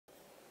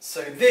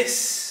So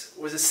this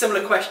was a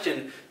similar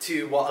question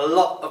to what a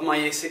lot of my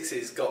Year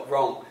 6s got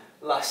wrong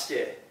last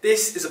year.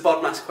 This is a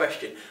BODMAS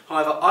question.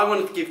 However, I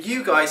wanted to give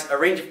you guys a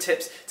range of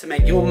tips to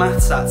make your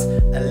math SATs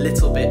a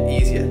little bit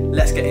easier.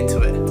 Let's get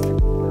into it.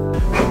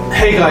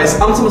 Hey guys,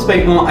 I'm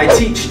Blakemore. I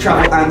teach,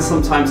 travel and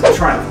sometimes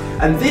triumph.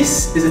 And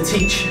this is a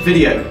teach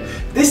video.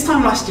 This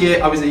time last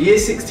year I was a Year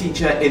 6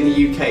 teacher in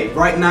the UK.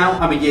 Right now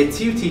I'm a Year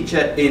 2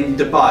 teacher in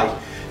Dubai.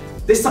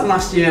 This time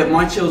last year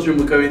my children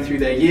were going through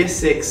their Year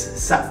 6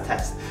 SATS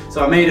test.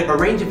 So I made a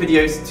range of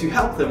videos to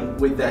help them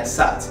with their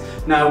SATs.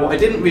 Now what I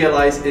didn't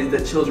realise is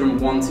that children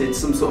wanted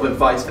some sort of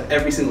advice for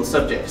every single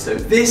subject. So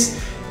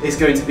this is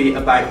going to be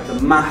about the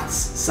Maths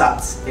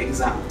SATS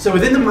exam. So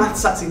within the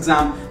Maths SATS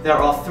exam there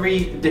are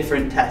 3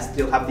 different tests.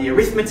 You'll have the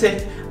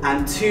Arithmetic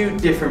and 2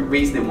 different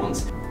reasoning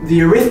ones.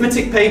 The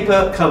Arithmetic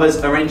paper covers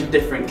a range of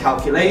different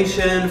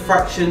calculation,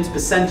 fractions,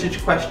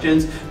 percentage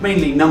questions,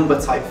 mainly number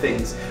type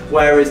things,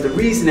 whereas the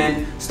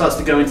reasoning starts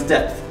to go into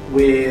depth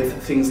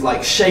with things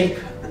like shape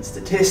and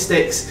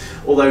statistics,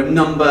 although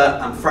number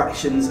and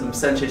fractions and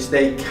percentage,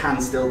 they can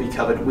still be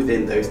covered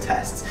within those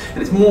tests.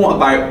 And it's more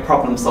about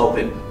problem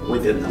solving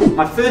within them.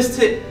 My first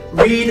tip,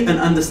 read and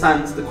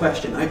understand the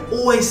question. I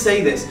always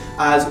say this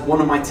as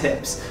one of my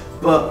tips,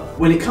 but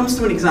when it comes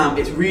to an exam,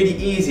 it's really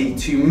easy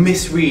to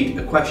misread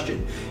a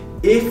question.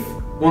 If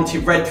once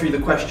you've read through the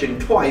question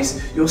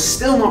twice, you're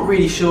still not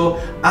really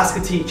sure, ask a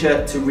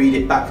teacher to read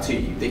it back to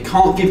you. They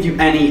can't give you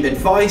any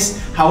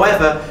advice.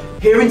 However,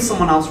 hearing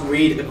someone else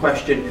read a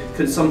question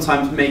can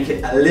sometimes make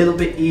it a little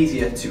bit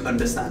easier to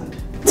understand.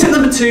 Tip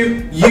number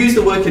 2, use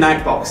the working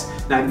out box.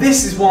 Now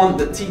this is one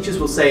that teachers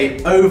will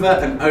say over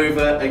and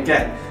over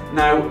again.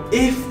 Now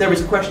if there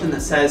is a question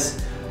that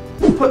says,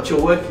 put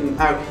your working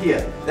out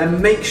here,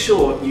 then make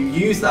sure you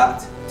use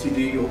that to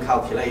do your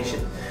calculation.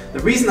 The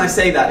reason I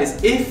say that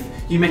is if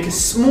you make a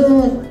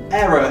small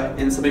error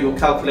in some of your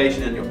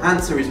calculation and your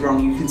answer is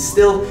wrong, you can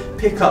still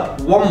pick up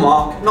 1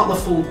 mark, not the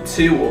full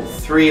 2 or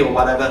 3 or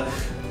whatever,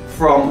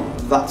 from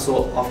that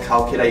sort of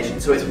calculation.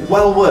 So it's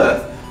well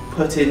worth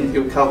putting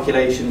your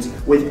calculations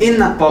within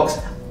that box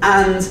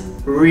and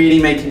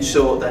really making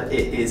sure that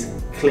it is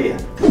clear.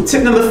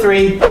 Tip number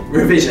 3,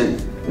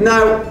 revision.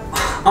 Now,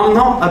 I'm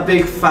not a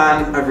big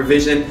fan of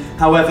revision.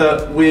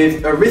 However,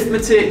 with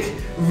arithmetic,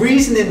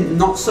 reasoning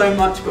not so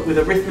much, but with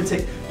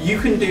arithmetic, you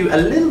can do a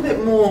little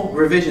bit more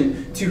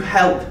revision to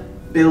help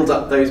build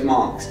up those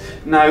marks.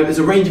 Now there's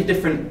a range of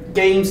different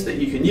games that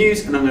you can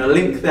use and I'm going to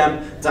link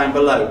them down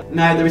below.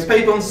 Now there is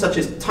paid ones such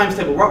as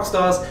Timestables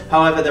Rockstars,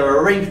 however there are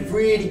a range of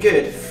really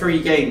good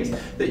free games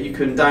that you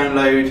can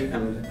download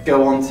and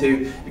go on to.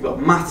 You've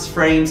got maths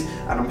frames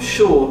and I'm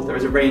sure there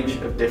is a range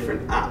of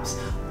different apps.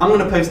 I'm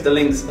going to post the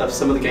links of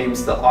some of the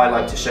games that I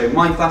like to show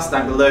my class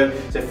down below,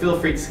 so feel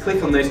free to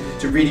click on those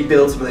to really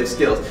build some of those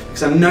skills,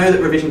 because I know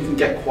that revision can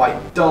get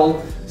quite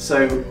dull,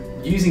 so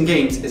using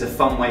games is a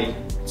fun way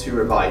to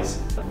revise.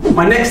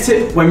 My next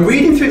tip, when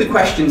reading through the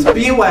questions,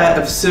 be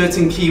aware of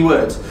certain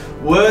keywords.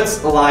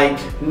 Words like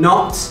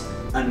not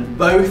and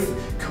both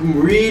can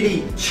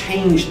really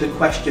change the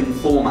question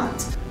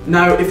format.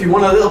 Now, if you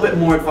want a little bit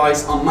more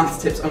advice on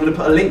maths tips, I'm going to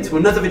put a link to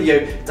another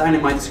video down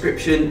in my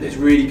description. It's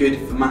really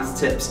good for maths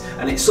tips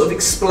and it sort of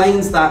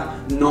explains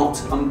that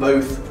not and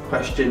both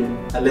question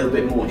a little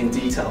bit more in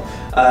detail.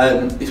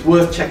 It's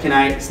worth checking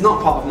out. It's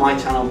not part of my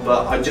channel,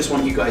 but I just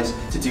want you guys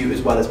to do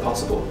as well as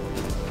possible.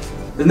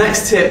 The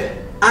next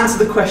tip,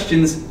 answer the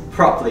questions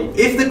properly.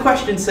 If the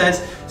question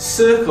says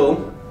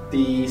circle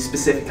the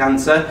specific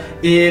answer,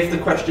 if the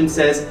question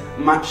says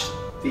match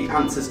the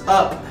answers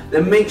up,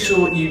 then make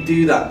sure you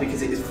do that,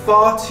 because it is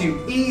far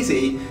too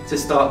easy to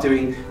start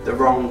doing the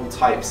wrong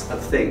types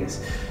of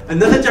things.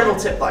 Another general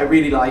tip that I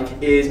really like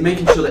is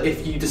making sure that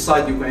if you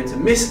decide you're going to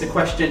miss a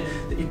question,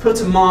 that you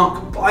put a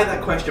mark by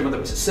that question, whether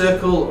it's a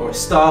circle or a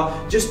star,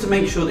 just to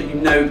make sure that you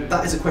know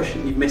that is a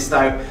question you've missed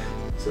out.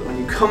 So when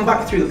you come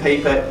back through the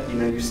paper, you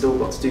know you've still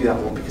got to do that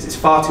one, because it's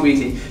far too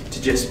easy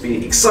to just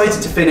be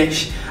excited to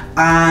finish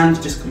and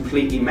just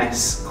completely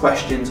miss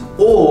questions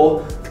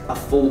or a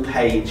full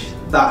page.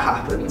 That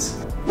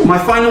happens. My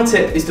final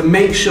tip is to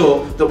make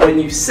sure that when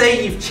you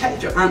say you've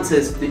checked your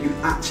answers, that you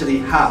actually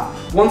have.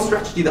 One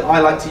strategy that I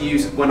like to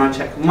use when I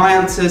check my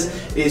answers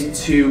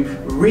is to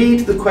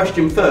read the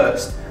question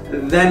first,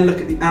 then look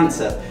at the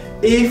answer.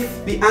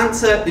 If the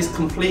answer is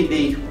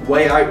completely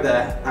way out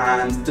there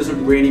and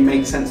doesn't really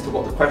make sense to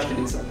what the question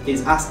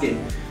is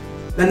asking,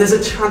 then there's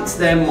a chance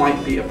there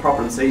might be a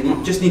problem. So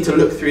you just need to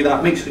look through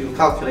that, make sure your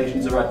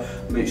calculations are right,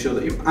 and make sure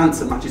that your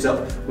answer matches up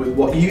with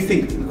what you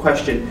think the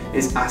question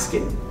is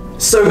asking.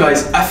 So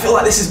guys, I feel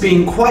like this has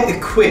been quite a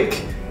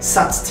quick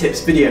SATS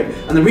tips video,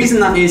 and the reason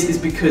that is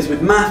because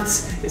with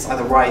maths it's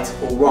either right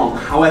or wrong.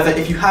 However,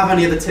 if you have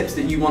any other tips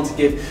that you want to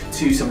give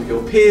to some of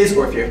your peers,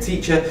 or if you're a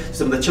teacher,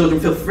 some of the children,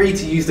 feel free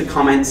to use the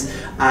comments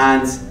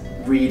and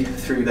read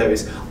through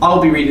those.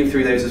 I'll be reading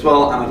through those as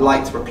well, and I'd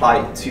like to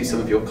reply to some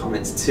of your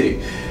comments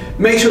too.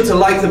 Make sure to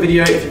like the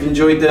video if you've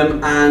enjoyed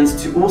them, and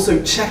to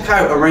also check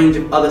out a range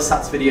of other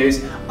SATS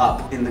videos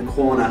up in the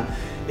corner.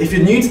 If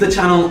you're new to the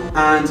channel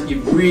and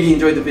you've really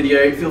enjoyed the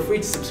video, feel free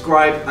to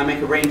subscribe and make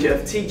a range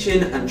of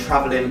teaching and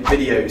travelling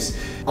videos.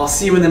 I'll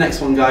see you in the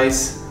next one,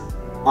 guys.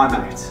 I'm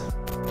out.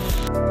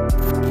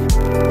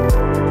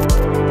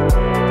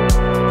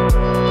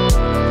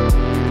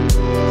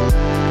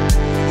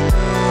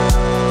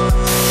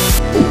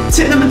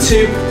 Tip number 2,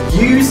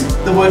 use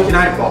the working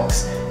out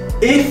box.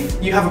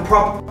 If you have a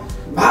problem,